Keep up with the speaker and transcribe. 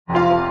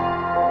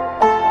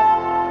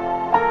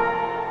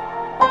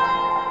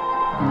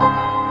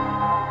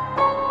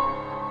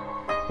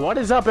What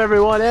is up,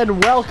 everyone,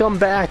 and welcome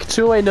back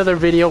to another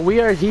video.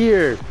 We are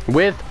here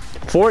with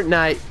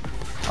Fortnite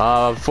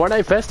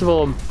Fortnite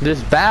Festival,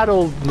 this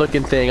battle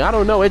looking thing. I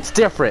don't know, it's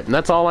different, and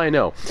that's all I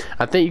know.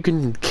 I think you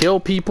can kill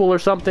people or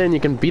something,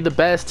 you can be the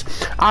best.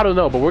 I don't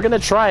know, but we're gonna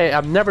try it.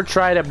 I've never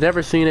tried it, I've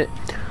never seen it.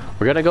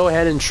 We're gonna go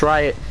ahead and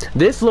try it.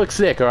 This looks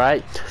sick,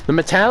 alright? The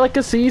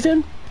Metallica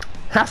season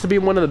has to be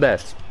one of the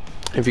best.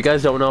 If you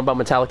guys don't know about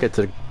Metallica, it's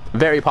a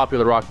very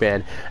popular rock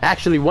band.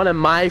 Actually, one of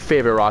my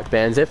favorite rock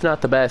bands, if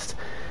not the best.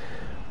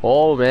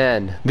 Oh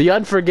man, The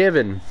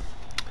Unforgiven.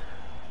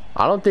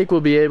 I don't think we'll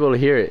be able to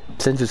hear it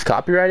since it's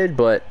copyrighted,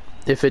 but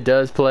if it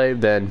does play,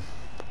 then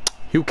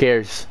who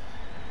cares?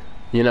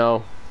 You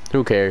know,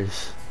 who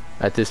cares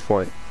at this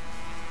point?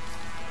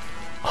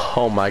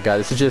 Oh my god,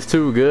 this is just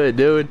too good,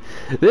 dude.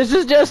 This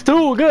is just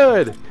too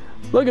good.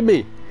 Look at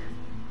me.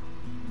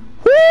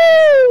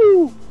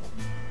 Woo!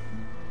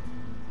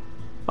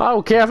 I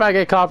don't care if I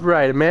get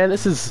copyrighted, man.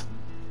 This is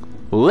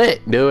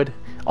lit, dude.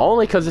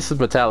 Only because this is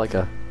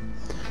Metallica.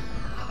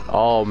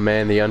 Oh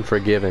man, The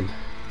Unforgiven.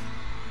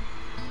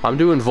 I'm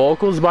doing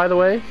vocals, by the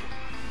way.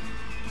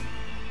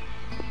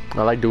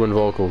 I like doing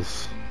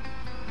vocals.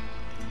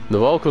 The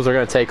vocals are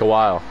gonna take a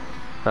while.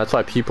 That's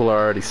why people are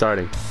already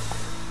starting.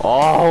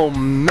 Oh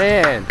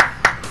man,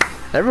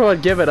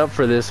 everyone give it up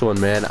for this one,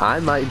 man.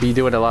 I might be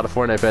doing a lot of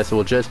Fortnite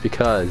Festival just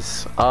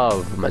because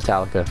of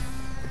Metallica.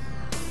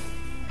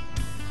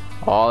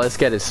 Oh, let's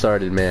get it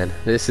started, man.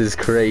 This is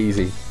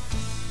crazy.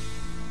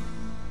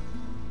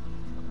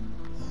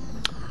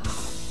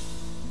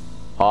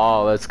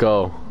 Oh, let's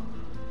go.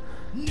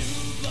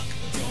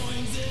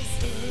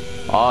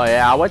 Oh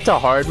yeah, I went to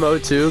hard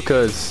mode too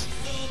because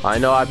I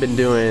know I've been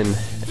doing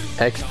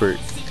expert.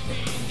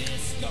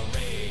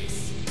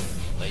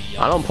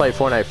 I don't play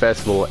Fortnite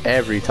Festival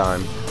every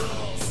time,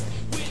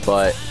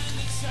 but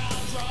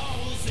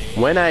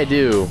when I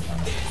do,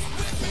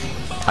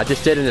 I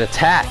just did an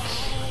attack.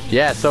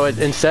 Yeah, so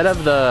instead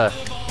of the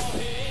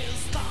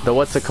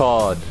what's it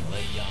called,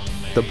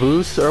 the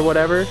boost or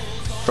whatever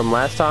from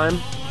last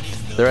time,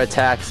 they're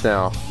attacks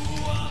now.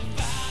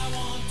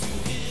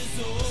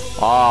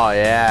 Oh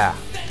yeah.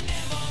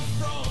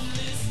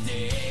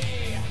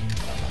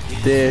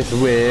 This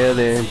will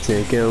and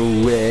take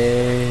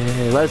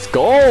away. Let's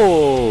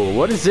go.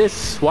 What is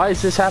this? Why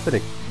is this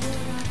happening?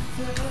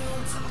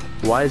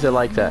 Why is it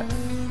like that?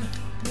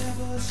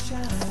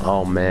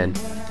 Oh man,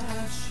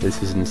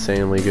 this is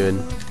insanely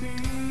good.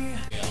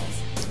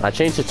 I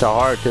changed it to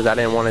hard because I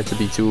didn't want it to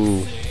be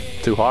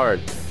too hard.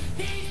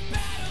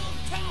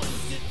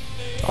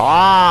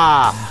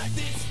 Ah,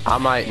 I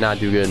might not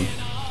do good.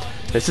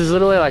 This is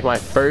literally like my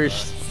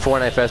first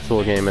Fortnite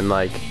Festival game, and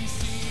like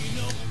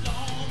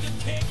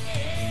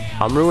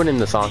I'm ruining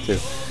the song too.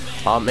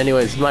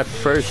 Anyways, this is my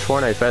first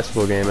Fortnite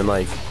Festival game in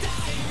like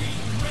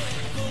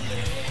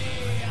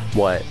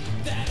what?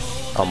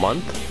 A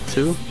month?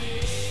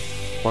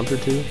 Month or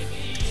two?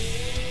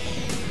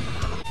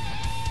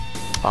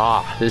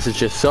 Ah, this is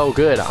just so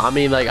good. I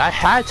mean, like, I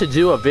had to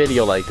do a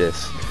video like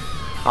this.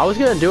 I was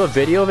gonna do a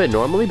video of it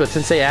normally, but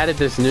since they added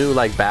this new,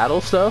 like, battle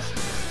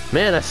stuff,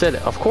 man, I said,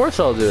 of course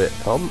I'll do it.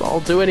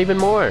 I'll do it even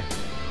more.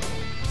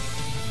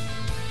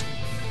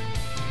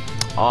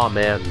 Oh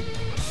man.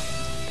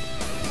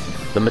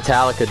 The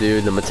Metallica,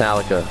 dude, the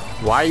Metallica.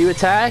 Why are you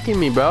attacking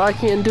me, bro? I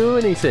can't do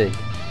anything.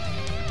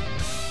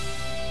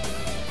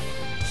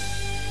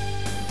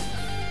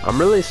 I'm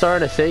really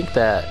starting to think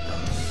that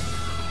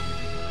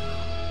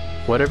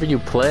whatever you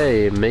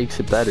play, it makes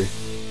it better.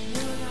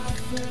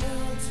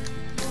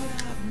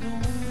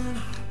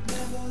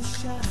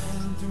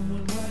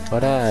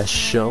 What I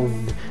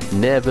shown,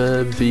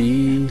 never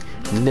be,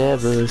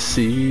 never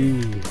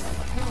see.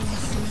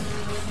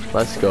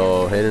 Let's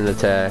go, hit an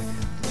attack.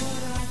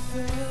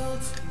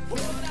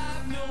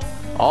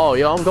 Oh,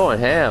 yo, I'm going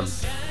ham.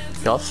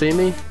 Y'all see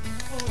me?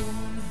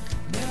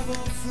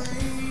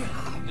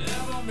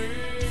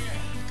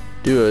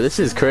 Dude, this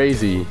is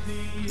crazy.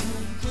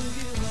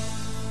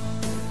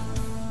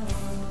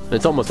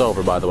 It's almost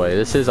over, by the way.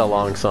 This is a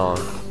long song.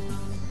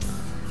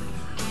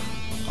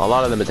 A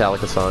lot of the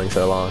Metallica songs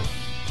are long.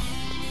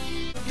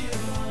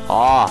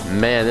 Oh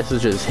man, this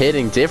is just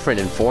hitting different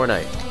in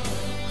Fortnite.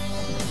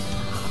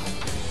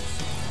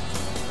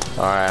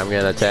 Alright, I'm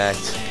getting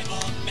attacked.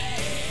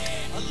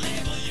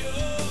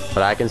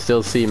 But I can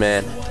still see,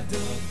 man.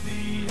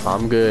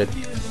 I'm good.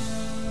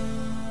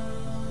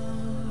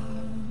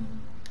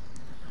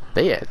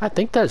 I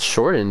think that's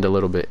shortened a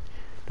little bit.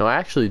 No, I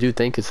actually do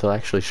think it's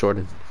actually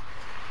shortened.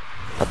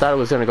 I thought it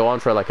was gonna go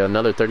on for like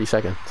another 30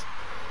 seconds.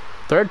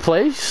 Third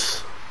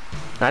place?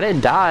 I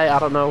didn't die, I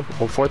don't know.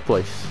 Oh, fourth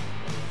place.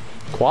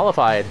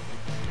 Qualified.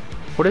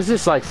 What is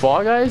this, like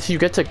Fall Guys? You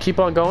get to keep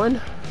on going?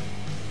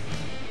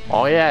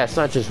 Oh yeah, it's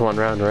not just one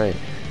round, right?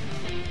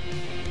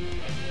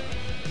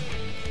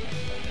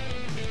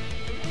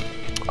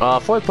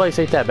 Fourth place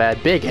ain't that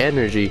bad. Big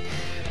energy.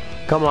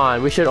 Come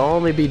on, we should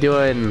only be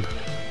doing,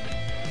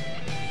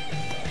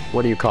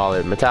 what do you call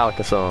it?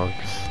 Metallica songs.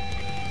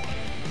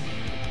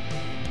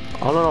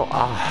 I don't know.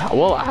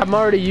 Well, I'm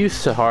already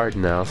used to hard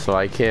now, so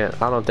I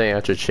don't think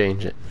I should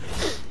change it.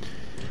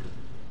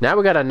 Now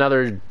we got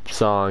another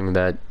song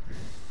that...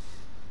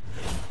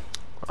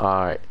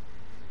 Alright.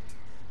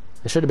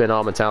 It should have been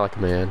all Metallica,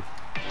 man.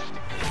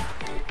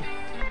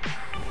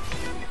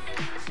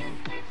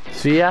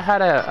 See, I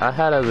had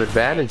an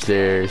advantage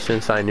there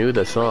since I knew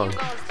the song.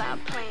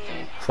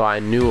 So I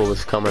knew it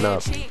was coming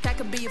up.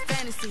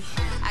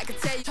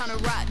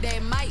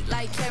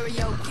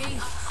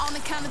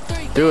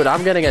 Dude,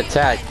 I'm getting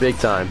attacked big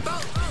time.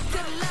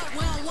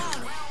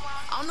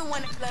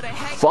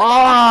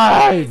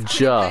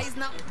 Fudge!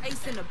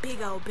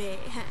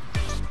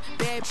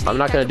 I'm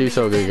not gonna do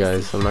so good,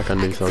 guys. I'm not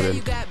gonna do so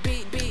good.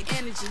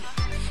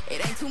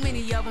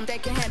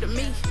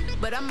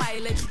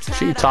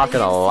 She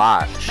talking a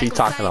lot. She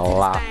talking a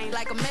lot.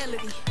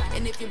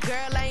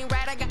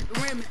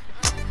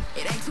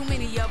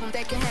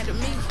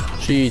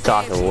 She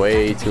talking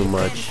way too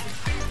much.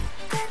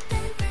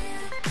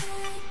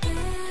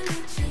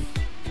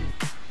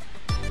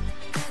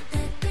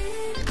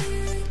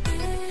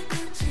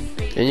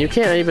 And you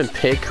can't even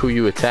pick who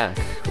you attack,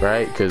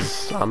 right?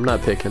 Because I'm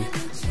not picking.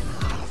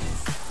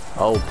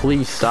 Oh,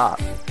 please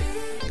stop.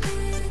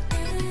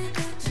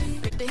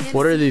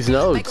 What are these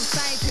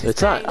notes?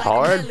 It's not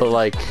hard, but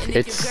like,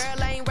 it's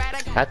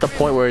at the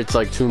point where it's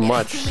like too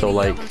much, so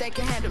like,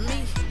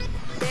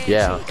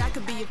 yeah.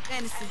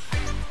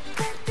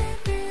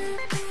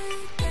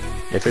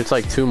 If it's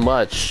like too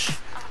much,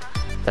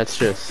 that's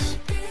just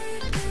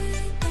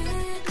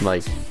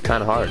like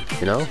kind of hard,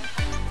 you know?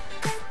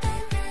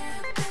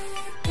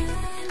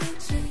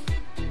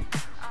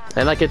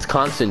 And like it's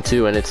constant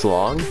too, and it's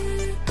long,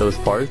 those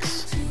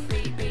parts.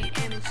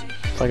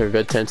 It's like a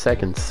good 10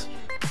 seconds.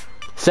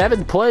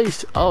 7th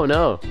place! Oh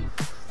no.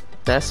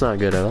 That's not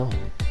good at all.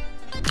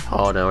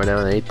 Oh no, we're now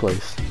in 8th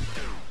place.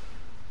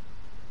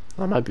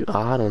 I might be,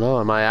 I don't know,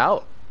 am I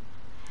out?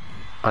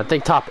 I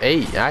think top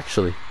 8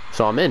 actually,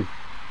 so I'm in.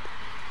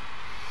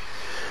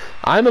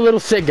 I'm a little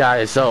sick,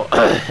 guys, so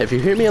if you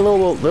hear me a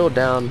little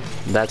down,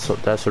 that's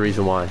the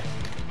reason why.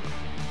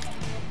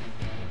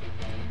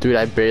 Dude,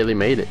 I barely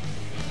made it.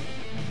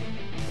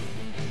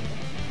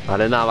 I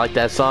did not like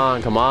that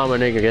song. Come on, my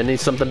nigga, I need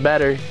something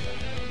better.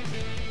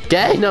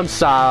 Gangnam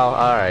Style.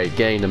 Alright,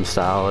 Gangnam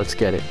Style. Let's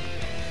get it.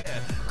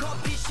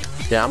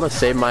 Yeah, I'm gonna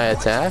save my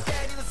attack.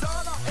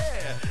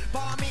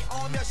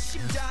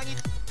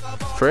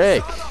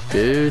 Frick,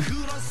 dude.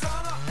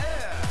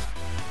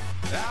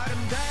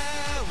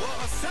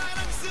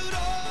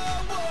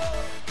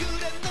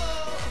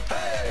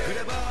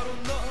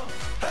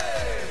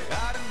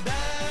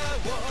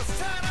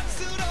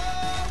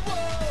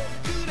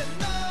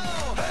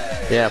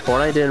 Yeah,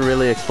 Fortnite didn't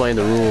really explain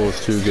the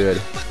rules too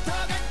good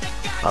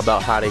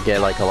about how to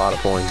get like a lot of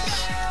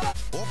points.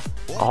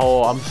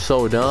 Oh, I'm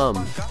so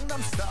dumb.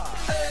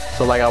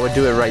 So like I would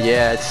do it right.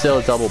 Yeah, it's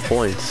still double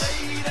points.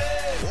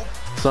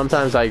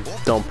 Sometimes I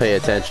don't pay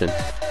attention.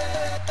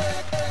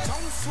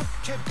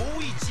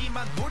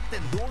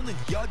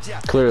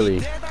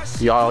 Clearly,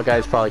 y'all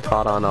guys probably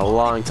caught on a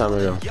long time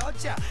ago.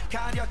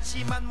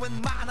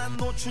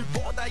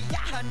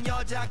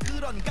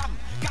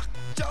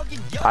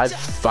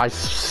 I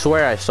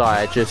swear I saw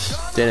it, I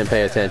just didn't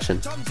pay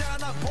attention.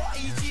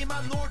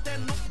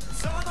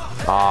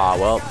 Ah,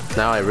 well,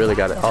 now I really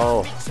got it.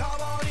 Oh.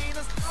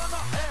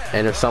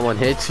 And if someone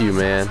hits you,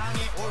 man.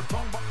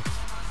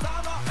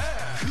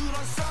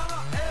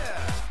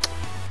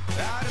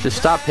 Just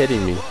stop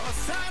hitting me.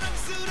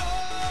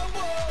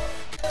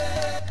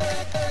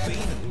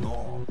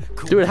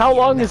 Dude, how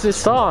long is this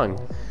song?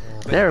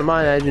 Never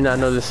mind, I do not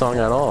know this song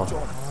at all.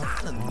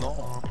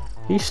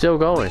 He's still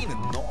going.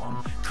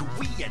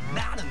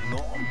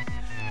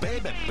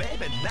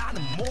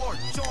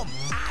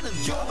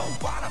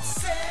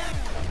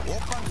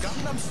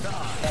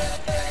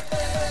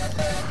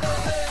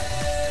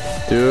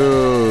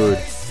 Dude,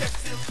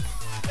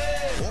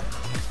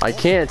 I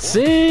can't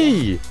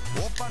see.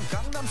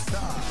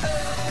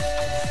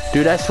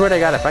 Dude, I swear to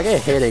God, if I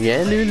get hit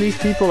again, dude, these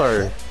people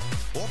are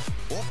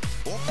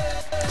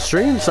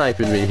stream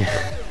sniping me.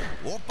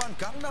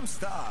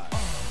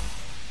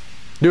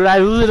 Dude, I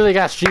literally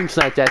got stream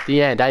sniped at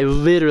the end. I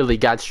literally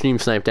got stream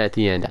sniped at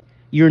the end.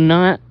 You're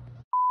not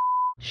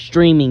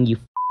streaming, you.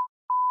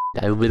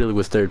 I literally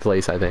was 3rd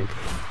place, I think.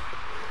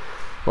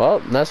 Well,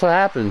 that's what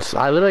happens.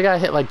 I literally got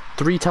hit like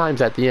 3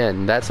 times at the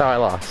end. That's how I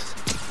lost.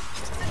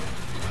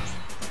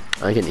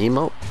 I can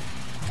emote?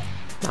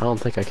 I don't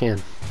think I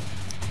can.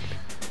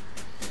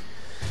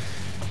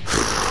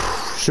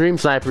 Stream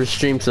snipers,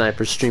 stream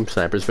snipers, stream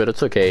snipers, but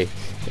it's okay.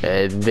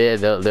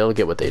 They'll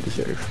get what they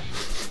deserve.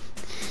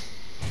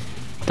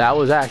 That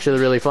was actually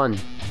really fun.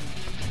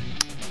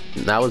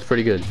 That was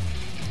pretty good.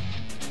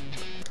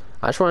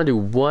 I just want to do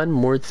one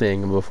more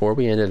thing before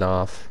we end it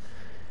off.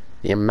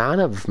 The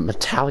amount of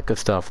Metallica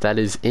stuff that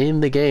is in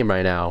the game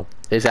right now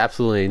is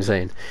absolutely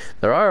insane.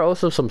 There are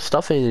also some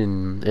stuff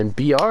in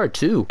BR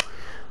too.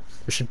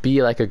 There should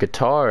be like a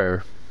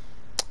guitar.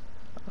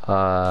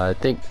 I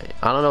don't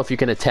know if you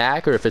can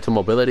attack or if it's a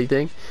mobility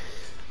thing.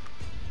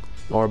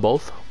 Or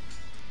both.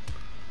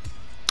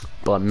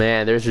 But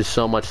man, there's just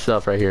so much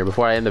stuff right here.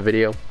 Before I end the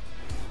video,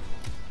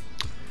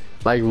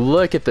 Like,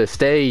 look at the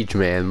stage,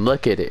 man.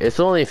 Look at it. It's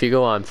only if you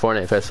go on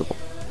Fortnite Festival.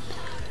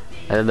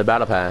 And then the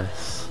Battle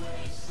Pass.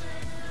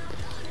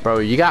 Bro,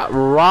 you got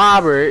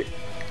Robert.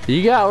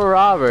 You got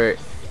Robert.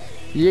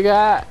 You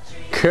got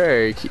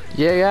Kirk.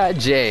 You got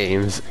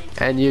James.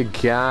 And you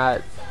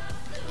got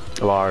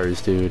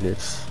Lars, dude.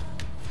 It's...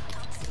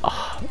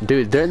 Oh,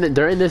 dude,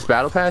 during this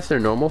Battle Pass, they're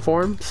normal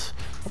forms.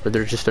 Or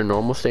they're just their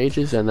normal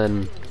stages. And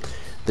then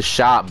the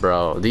shop,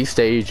 bro. These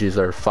stages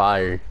are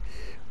fire.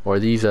 Or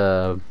these,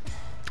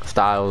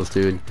 styles,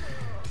 dude.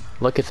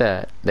 Look at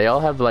that. They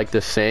all have like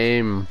the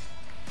same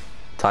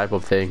type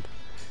of thing,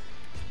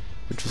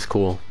 which is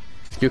cool.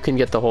 You can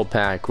get the whole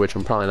pack, which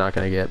I'm probably not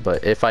gonna get,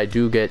 but if I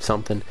do get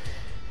something,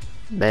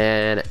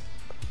 man,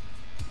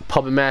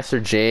 Puppet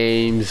Master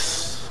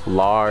James,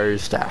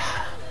 Lars,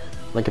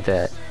 look at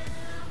that.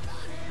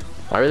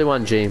 I really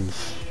want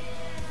James.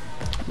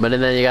 But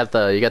then you got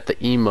the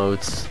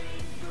emotes.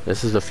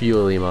 This is the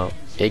fuel emote.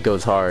 It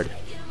goes hard.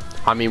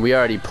 I mean, we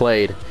already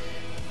played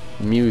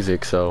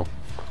music, so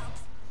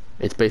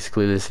it's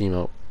basically this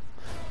emote.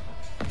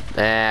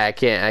 I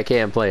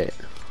can't play it.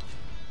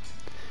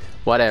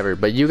 Whatever.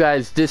 But you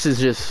guys, this is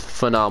just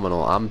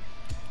phenomenal.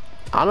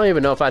 I don't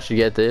even know if I should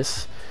get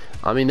this.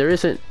 I mean, there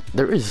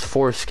is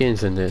 4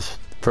 skins in this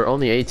for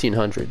only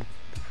 1,800.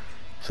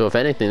 So if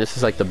anything, this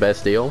is like the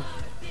best deal.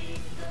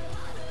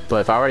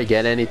 But if I were to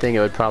get anything, it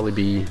would probably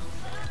be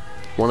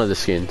one of the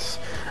skins.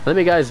 Let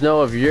me guys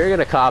know if you're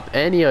gonna cop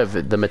any of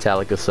the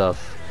Metallica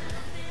stuff.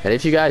 And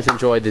if you guys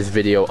enjoyed this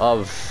video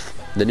of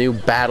the new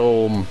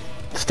battle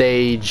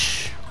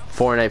stage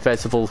Fortnite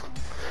Festival,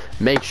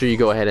 make sure you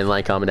go ahead and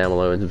like, comment down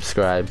below, and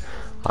subscribe.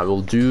 I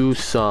will do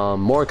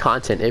some more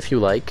content if you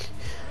like.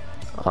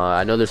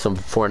 I know there's some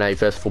Fortnite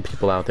Festival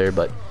people out there,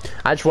 but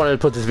I just wanted to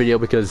put this video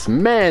because,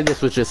 man,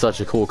 this was just such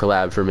a cool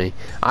collab for me.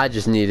 I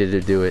just needed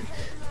to do it.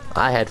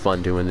 I had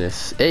fun doing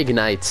this.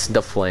 Ignites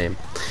the flame.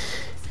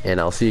 And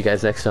I'll see you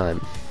guys next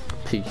time.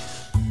 Peace.